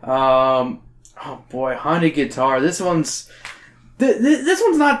 Oh boy, Haunted Guitar. This one's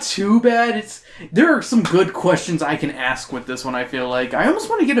not too bad. There are some good questions I can ask with this one. I feel like I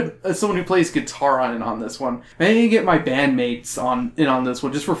almost want to get someone who plays guitar on this one. Maybe get my bandmates on this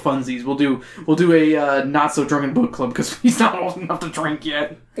one just for funsies. We'll do a not so drunken book club because he's not old enough to drink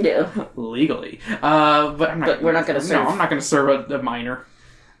yet. Yeah, legally. But we're not going to serve. No, I'm not going to serve a minor.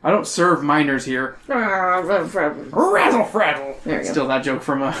 I don't serve minors here. Razzle frazzle. There you go. Still that joke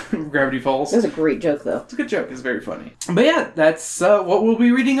from Gravity Falls. That was a great joke, though. It's a good joke. It's very funny. But yeah, that's what we'll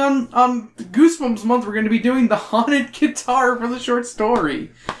be reading on Goosebumps month. We're going to be doing the Haunted Guitar for the short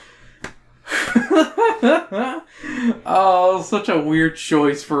story. Oh, such a weird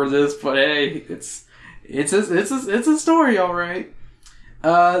choice for this, but hey, it's a story, all right.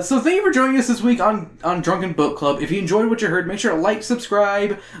 So thank you for joining us this week on Drunken Book Club. If you enjoyed what you heard, make sure to like,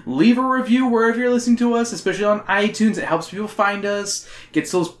 subscribe, leave a review wherever you're listening to us, especially on iTunes. It helps people find us,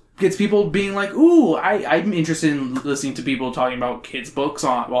 gets people being like, ooh, I'm interested in listening to people talking about kids' books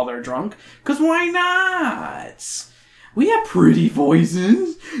while they're drunk. Because why not? We have pretty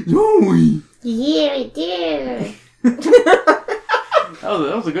voices, don't we? Yeah, we do.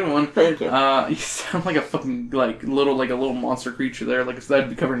 That was a good one. Thank you. You sound like a fucking little monster creature there. Like that'd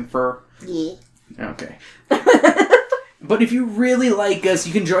be covered in fur. Yeah. Okay. But if you really like us,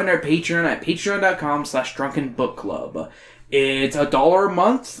 you can join our Patreon at patreon.com/drunkenbookclub. It's $1 a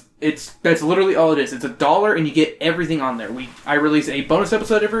month. That's literally all it is. It's $1 and you get everything on there. I release a bonus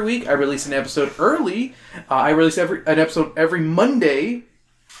episode every week. I release an episode early. I release an episode every Monday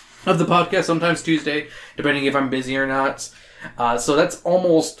of the podcast, sometimes Tuesday, depending if I'm busy or not. So that's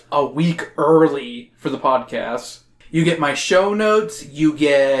almost a week early for the podcast. You get my show notes. You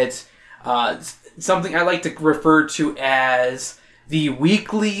get something I like to refer to as the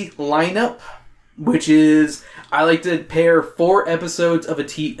weekly lineup, which is I like to pair 4 episodes of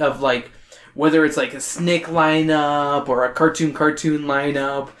of like whether it's like a Snick lineup or a cartoon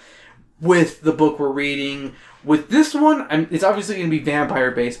lineup with the book we're reading. With this one, it's obviously going to be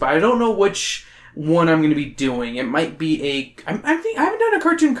vampire based, but I don't know which one I'm going to be doing. It might be I haven't done a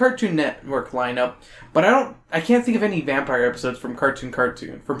Cartoon Network lineup, but I can't think of any vampire episodes from Cartoon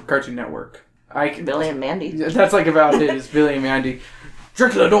Network. Billy and Mandy. That's like about it. Is Billy and Mandy.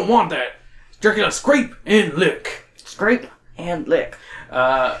 Dracula don't want that. Dracula scrape and lick. Scrape and lick.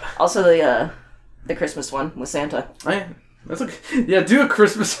 Also the Christmas one with Santa. Do a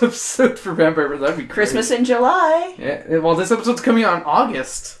Christmas episode for Vampire. That'd be great. Christmas in July. Yeah. Well, this episode's coming out in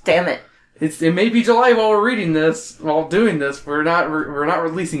August. Damn it. It may be July while we're reading this, while doing this. We're not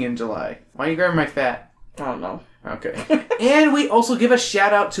releasing in July. Why are you grabbing my fat? I don't know. Okay. And we also give a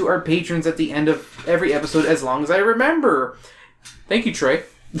shout out to our patrons at the end of every episode, as long as I remember. Thank you, Trey.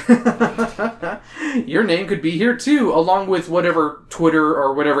 Your name could be here too, along with whatever Twitter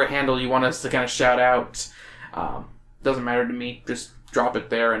or whatever handle you want us to kind of shout out. Doesn't matter to me. Just drop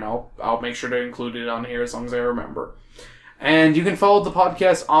it there, and I'll make sure to include it on here as long as I remember. And you can follow the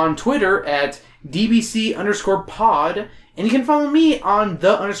podcast on Twitter at DBC_pod. And you can follow me on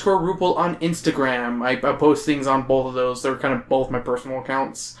 _Rupel on Instagram. I post things on both of those. They're kind of both my personal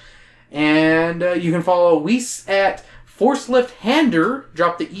accounts. And you can follow Weiss at Force Left Hander.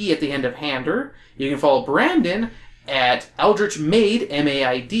 Drop the E at the end of Hander. You can follow Brandon at Eldritch Maid,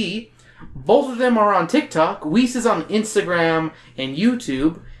 M-A-I-D. Both of them are on TikTok. Weiss is on Instagram and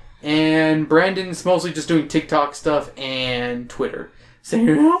YouTube. And Brandon's mostly just doing TikTok stuff and Twitter. So,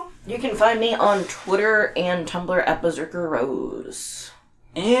 you can find me on Twitter and Tumblr at Berserker Rose.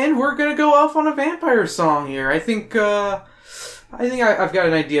 And we're gonna go off on a vampire song here. I think I've got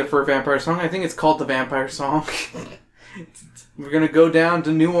an idea for a vampire song. I think it's called the Vampire Song. We're gonna go down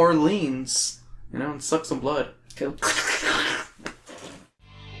to New Orleans, and suck some blood. Cool.